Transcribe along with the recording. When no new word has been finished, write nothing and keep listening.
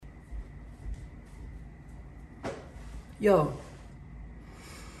Yo,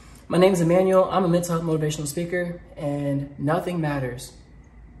 my name is Emmanuel. I'm a mental health motivational speaker, and nothing matters.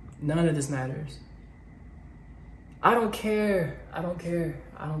 None of this matters. I don't care. I don't care.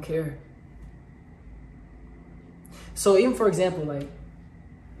 I don't care. So even for example, like,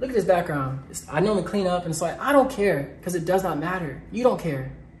 look at this background. I normally clean up, and it's like, I don't care, because it does not matter. You don't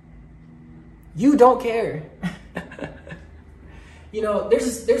care. You don't care. You know,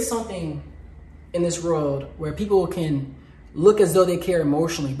 there's something in this world where people can look as though they care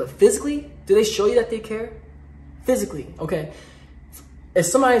emotionally, but physically, do they show you that they care? Physically, okay. If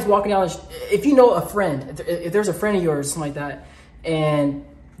somebody's walking down, if you know a friend, if there's a friend of yours, something like that, and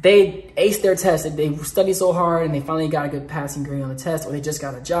they aced their test, and they studied so hard and they finally got a good passing grade on the test, or they just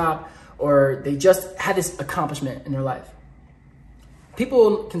got a job, or they just had this accomplishment in their life.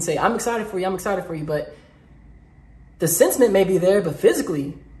 People can say, I'm excited for you, I'm excited for you, but the sentiment may be there, but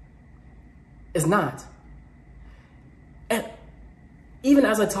physically, it's not. And even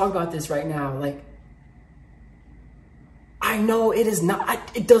as I talk about this right now, like, I know it is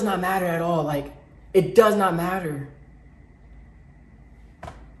not, it does not matter at all. Like, it does not matter.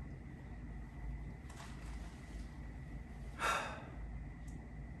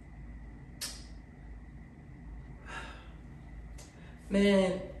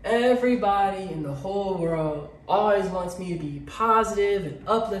 Man, everybody in the whole world always wants me to be positive and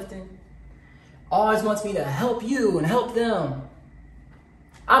uplifting. Always wants me to help you and help them.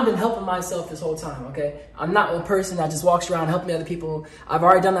 I've been helping myself this whole time, okay? I'm not one person that just walks around helping other people. I've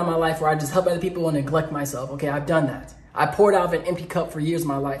already done that in my life where I just help other people and neglect myself, okay? I've done that. I poured out of an empty cup for years of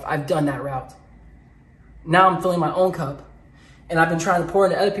my life. I've done that route. Now I'm filling my own cup, and I've been trying to pour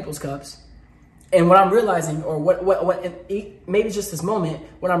into other people's cups. And what I'm realizing, or maybe just this moment,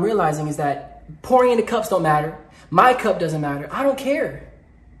 what I'm realizing is that pouring into cups don't matter. My cup doesn't matter. I don't care.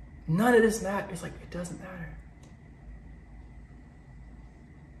 None of this matters. It's like, it doesn't matter.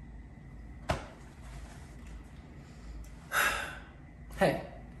 Hey,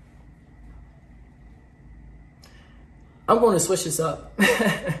 I'm going to switch this up.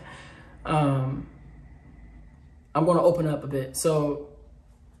 I'm going to open up a bit. So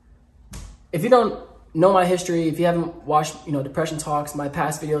if you don't know my history, if you haven't watched, Depression Talks, my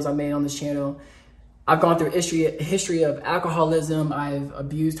past videos I made on this channel, I've gone through a history of alcoholism. I've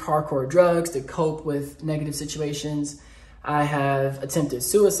abused hardcore drugs to cope with negative situations. I have attempted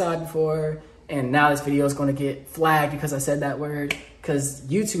suicide before, and now this video is going to get flagged because I said that word, because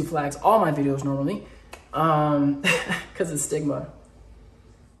YouTube flags all my videos normally, because of stigma.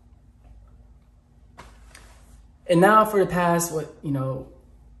 And now for the past,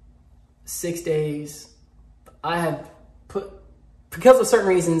 6 days, I have because of certain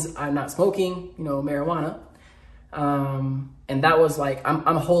reasons, I'm not smoking, marijuana. And that was like, I'm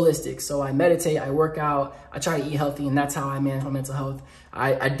holistic. So I meditate, I work out, I try to eat healthy, and that's how I manage my mental health.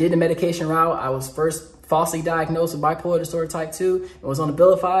 I did the medication route. I was first falsely diagnosed with bipolar disorder type 2. It was on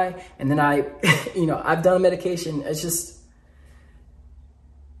Abilify. And then I've done a medication. It's just,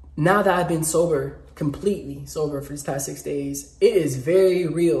 now that I've been sober, completely sober for these past 6 days, it is very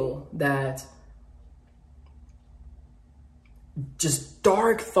real that just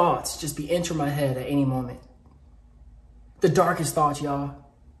dark thoughts just be entering my head at any moment. The darkest thoughts, y'all.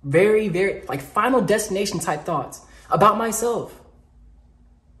 Very, very, like Final Destination type thoughts about myself.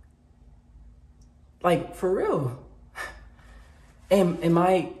 Like, for real. And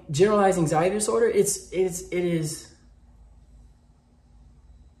my generalized anxiety disorder, it is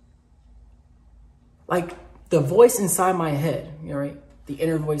like the voice inside my head, right? The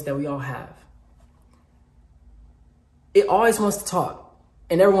inner voice that we all have. It always wants to talk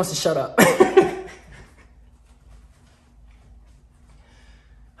and never wants to shut up.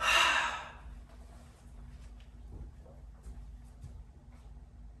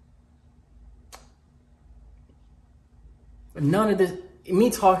 But none of this,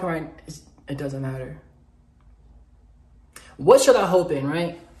 me talking right, it doesn't matter. What should I hope in,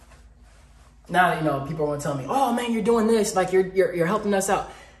 right? Now, people want to tell me, oh man, you're doing this, like you're helping us out.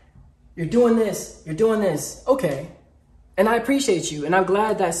 You're doing this, you're doing this. Okay. And I appreciate you, and I'm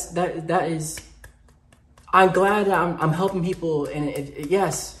glad I'm glad that I'm helping people, and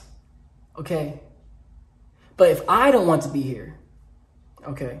yes, okay. But if I don't want to be here,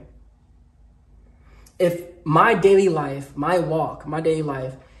 okay, if my daily life, my walk, my daily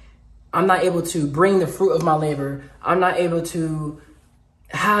life, I'm not able to bring the fruit of my labor, I'm not able to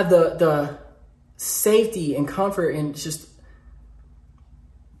have the safety and comfort and just,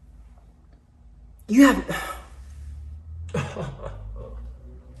 you have...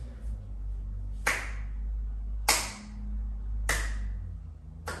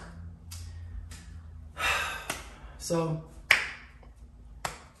 So,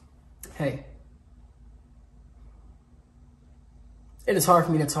 hey, it is hard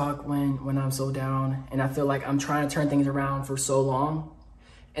for me to talk when I'm so down, and I feel like I'm trying to turn things around for so long,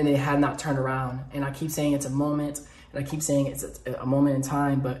 and they have not turned around. And I keep saying it's a moment, and I keep saying it's a moment in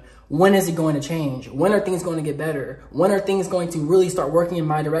time, but when is it going to change? When are things going to get better? When are things going to really start working in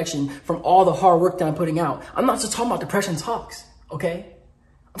my direction from all the hard work that I'm putting out? I'm not just talking about depression talks, okay?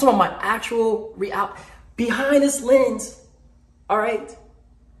 I'm talking about my actual reality behind this lens, all right?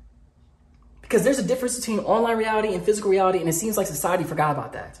 Because there's a difference between online reality and physical reality, and it seems like society forgot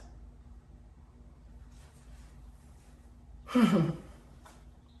about that.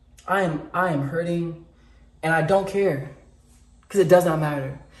 I am hurting, and I don't care, because it does not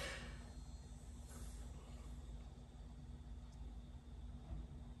matter.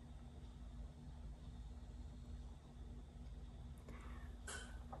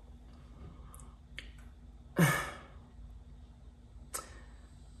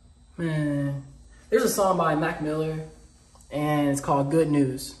 Man, there's a song by Mac Miller, and it's called Good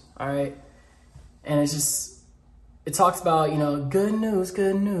News, all right? And it talks about, good news,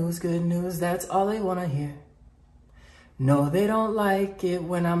 good news, good news, that's all they want to hear. No, they don't like it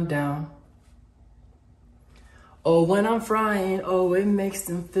when I'm down. Oh, when I'm frying, oh, it makes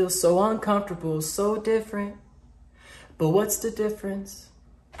them feel so uncomfortable, so different. But what's the difference?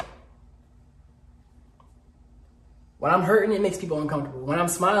 When I'm hurting, it makes people uncomfortable. When I'm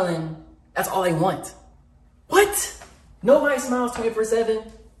smiling, that's all they want. What? Nobody smiles 24/7.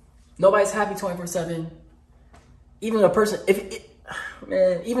 Nobody's happy 24/7. Even a person,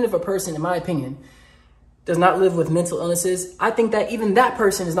 even if a person, in my opinion, does not live with mental illnesses, I think that even that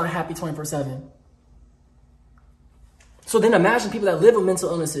person is not happy 24/7. So then imagine people that live with mental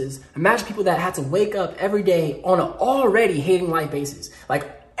illnesses. Imagine people that had to wake up every day on an already hating life basis. Like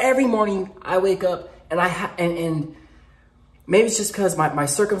every morning I wake up and and maybe it's just because my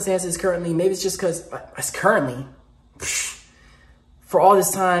circumstances currently, maybe it's just because it's currently, for all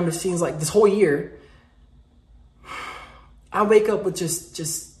this time, it seems like this whole year, I wake up with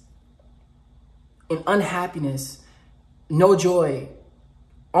just an unhappiness, no joy,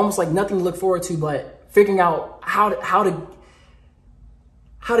 almost like nothing to look forward to, but figuring out how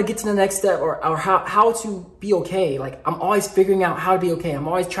to get to the next step or how to be okay. Like I'm always figuring out how to be okay. I'm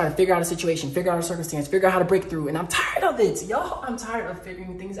always trying to figure out a situation, figure out a circumstance, figure out how to break through. And I'm tired of it, y'all. I'm tired of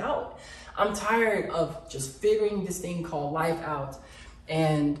figuring things out. I'm tired of just figuring this thing called life out.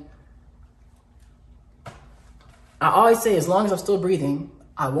 And I always say, as long as I'm still breathing,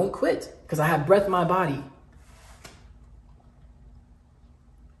 I won't quit because I have breath in my body.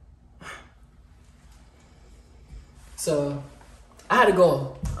 So I had a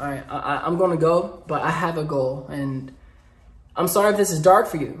goal. All right, I'm going to go, but I have a goal. And I'm sorry if this is dark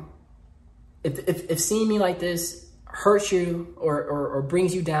for you. If seeing me like this hurts you or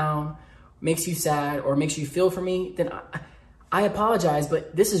brings you down, makes you sad, or makes you feel for me, then I apologize,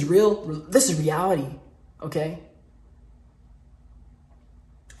 but this is real. This is reality, okay?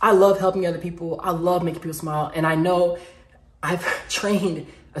 I love helping other people. I love making people smile. And I know I've trained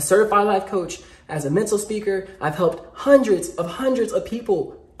a certified life coach as a mental speaker. I've helped hundreds of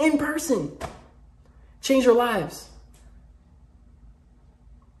people in person change their lives.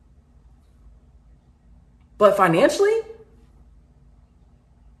 But financially,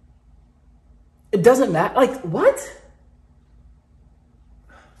 it doesn't matter. Like, what?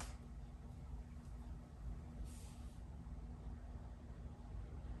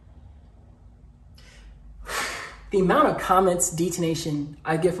 The amount of comments, DT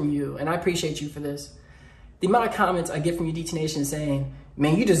I get from you, and I appreciate you for this. The amount of comments I get from you, DT saying,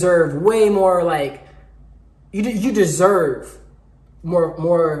 man, you deserve way more, like, you deserve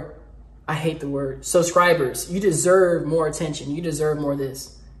more, I hate the word, subscribers. You deserve more attention. You deserve more of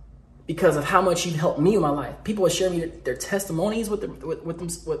this because of how much you've helped me in my life. People will share me their testimonies with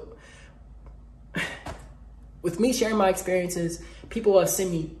me sharing my experiences. People have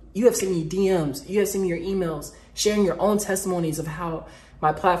sent me, you have sent me DMs, you have sent me your emails, sharing your own testimonies of how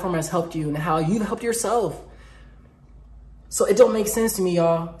my platform has helped you and how you've helped yourself. So it don't make sense to me,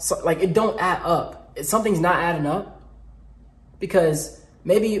 y'all. So, like, it don't add up. Something's not adding up because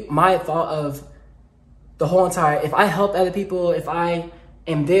maybe my thought of the whole entire, if I help other people, if I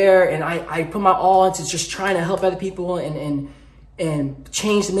am there and I put my all into just trying to help other people and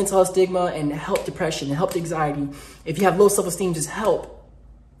change the mental health stigma and help depression and help anxiety. If you have low self-esteem, just help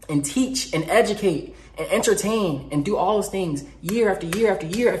and teach and educate and entertain and do all those things year after year after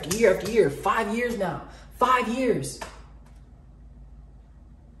year after year after year. 5 years now. 5 years.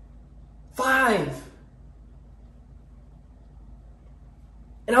 5.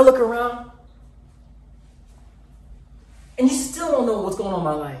 And I look around And you still don't know what's going on in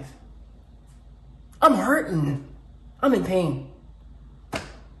my life. I'm hurting. I'm in pain.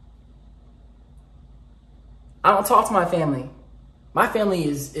 I don't talk to my family. My family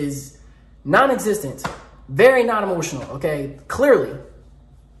is non-existent. Very non-emotional, okay? Clearly.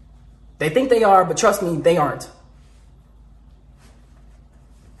 They think they are, but trust me, they aren't.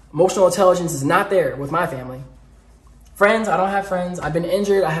 Emotional intelligence is not there with my family. Friends, I don't have friends. I've been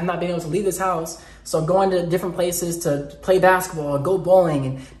injured. I have not been able to leave this house. So going to different places to play basketball, go bowling,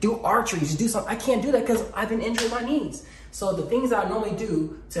 and do archery, to do something, I can't do that because I've been injured in my knees. So the things that I normally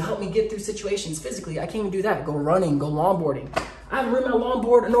do to help me get through situations physically, I can't even do that. Go running, go longboarding. I haven't ridden my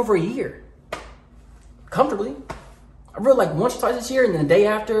longboard in over a year. Comfortably. I rode like once or twice this year, and then the day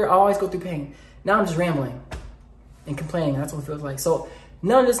after, I always go through pain. Now I'm just rambling and complaining. That's what it feels like. So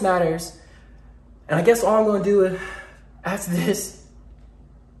none of this matters. And I guess all I'm going to do after this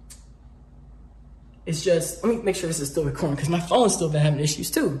is just, let me make sure this is still recording because my phone's still been having issues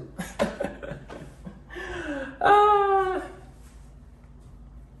too.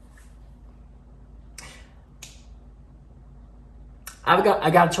 I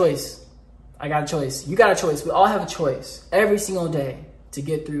got a choice. I got a choice. You got a choice. We all have a choice every single day to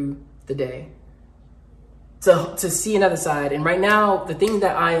get through the day, to see another side. And right now, the thing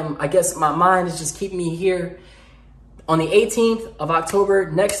that I guess my mind is just keeping me here. On the 18th of October,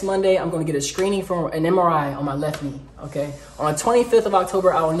 next Monday, I'm going to get a screening for an MRI on my left knee, okay? On the 25th of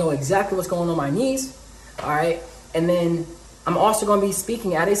October, I will know exactly what's going on my knees, all right? And then I'm also going to be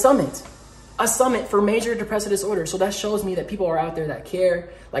speaking at a summit for major depressive disorder. So that shows me that people are out there that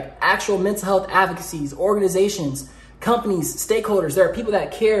care, like actual mental health advocacies, organizations, companies, stakeholders. There are people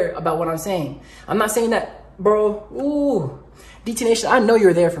that care about what I'm saying. I'm not saying that, bro, DT Nation, I know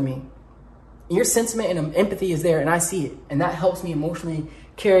you're there for me. Your sentiment and empathy is there, and I see it. And that helps me emotionally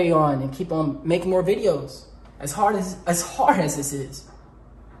carry on and keep on making more videos, as hard as this is.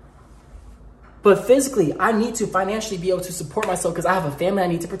 But physically, I need to financially be able to support myself because I have a family I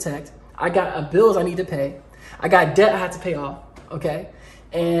need to protect. I got bills I need to pay. I got debt I have to pay off, okay?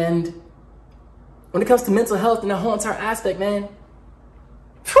 And when it comes to mental health and the whole entire aspect, man,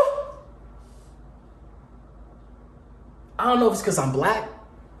 I don't know if it's because I'm black.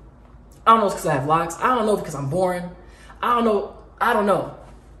 I don't know if it's because I have locks. I don't know if it's because I'm boring. I don't know.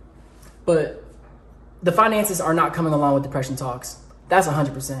 But the finances are not coming along with depression talks. That's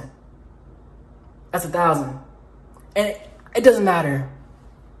 100%. That's 1,000. And it doesn't matter.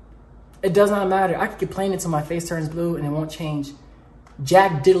 It does not matter. I can complain until my face turns blue and it won't change.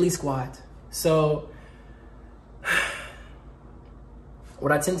 Jack diddly squat. So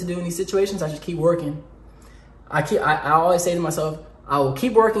what I tend to do in these situations, I just keep working. I always say to myself, I will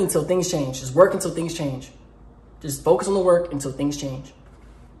keep working until things change. Just work until things change. Just focus on the work until things change.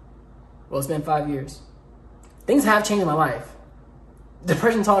 Well, it's been 5 years. Things have changed in my life.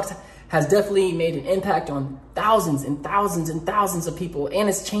 Depression Talks has definitely made an impact on thousands and thousands and thousands of people, and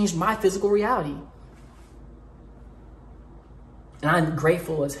it's changed my physical reality. And I'm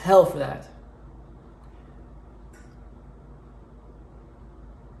grateful as hell for that.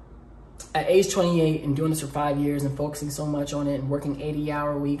 At age 28 and doing this for 5 years and focusing so much on it and working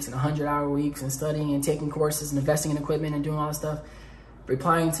 80-hour weeks and 100-hour weeks and studying and taking courses and investing in equipment and doing all that stuff,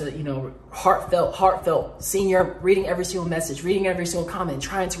 replying to, heartfelt, reading every single message, reading every single comment,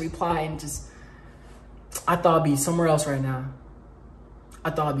 trying to reply, and just, I thought I'd be somewhere else right now.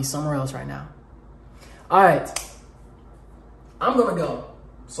 All right. I'm going to go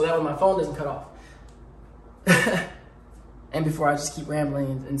so that way my phone doesn't cut off. And before I just keep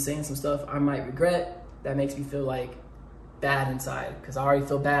rambling and saying some stuff I might regret, that makes me feel like bad inside because I already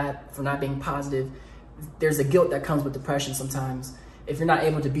feel bad for not being positive. There's a guilt that comes with depression sometimes. If you're not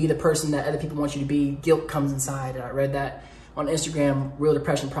able to be the person that other people want you to be, guilt comes inside. And I read that on Instagram, Real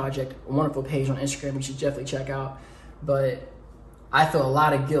Depression Project, a wonderful page on Instagram you should definitely check out. But I feel a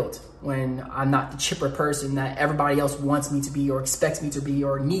lot of guilt when I'm not the chipper person that everybody else wants me to be or expects me to be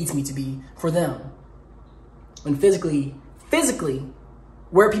or needs me to be for them. When physically,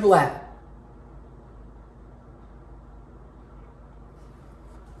 where are people at?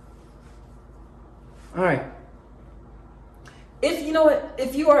 All right.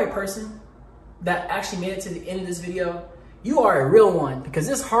 If you are a person that actually made it to the end of this video, you are a real one because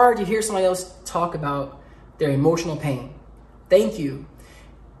it's hard to hear somebody else talk about their emotional pain. Thank you.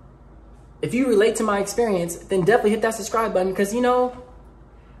 If you relate to my experience, then definitely hit that subscribe button because,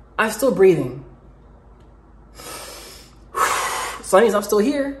 I'm still breathing. So that means I'm still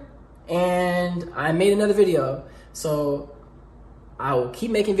here and I made another video. So I will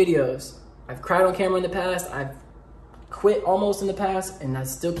keep making videos. I've cried on camera in the past. I've quit almost in the past and I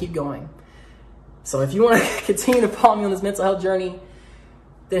still keep going. So if you want to continue to follow me on this mental health journey,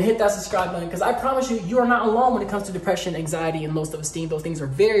 then hit that subscribe button, because I promise you, you are not alone when it comes to depression, anxiety, and low self-esteem. Those things are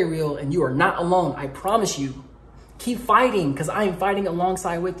very real, and you are not alone. I promise you. Keep fighting, because I am fighting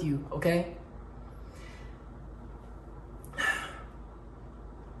alongside with you, okay?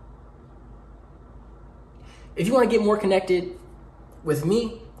 If you want to get more connected with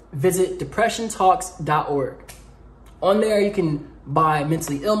me, visit depressiontalks.org. On there, you can buy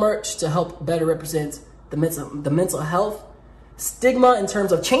mentally ill merch to help better represent the mental health stigma in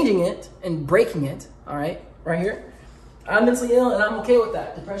terms of changing it and breaking it. All right, right here. I'm mentally ill and I'm okay with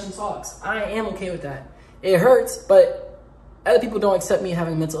that. Depression Talks. I am okay with that. It hurts, but other people don't accept me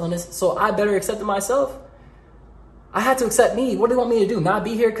having mental illness, so I better accept it myself. I had to accept me. What do they want me to do? Not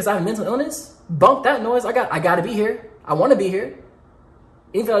be here because I have mental illness? Bump that noise. I got to be here. I want to be here.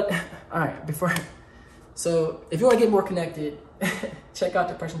 Even all right, so if you want to get more connected, check out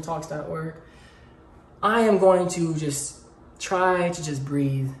depressiontalks.org. I am going to just try to just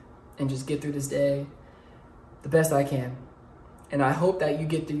breathe and just get through this day the best I can. And I hope that you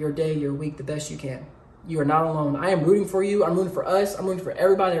get through your day, your week, the best you can. You are not alone. I am rooting for you. I'm rooting for us. I'm rooting for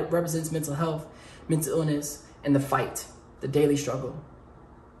everybody that represents mental health, mental illness, and the fight, the daily struggle.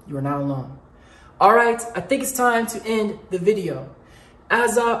 You are not alone. All right, I think it's time to end the video.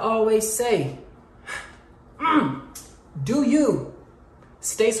 As I always say, do you.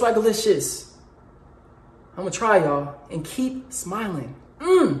 Stay swagalicious. I'm gonna try, y'all, and keep smiling.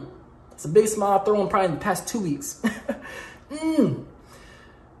 It's the biggest smile I've thrown probably in the past 2 weeks.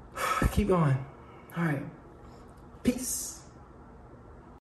 Keep going. All right. Peace.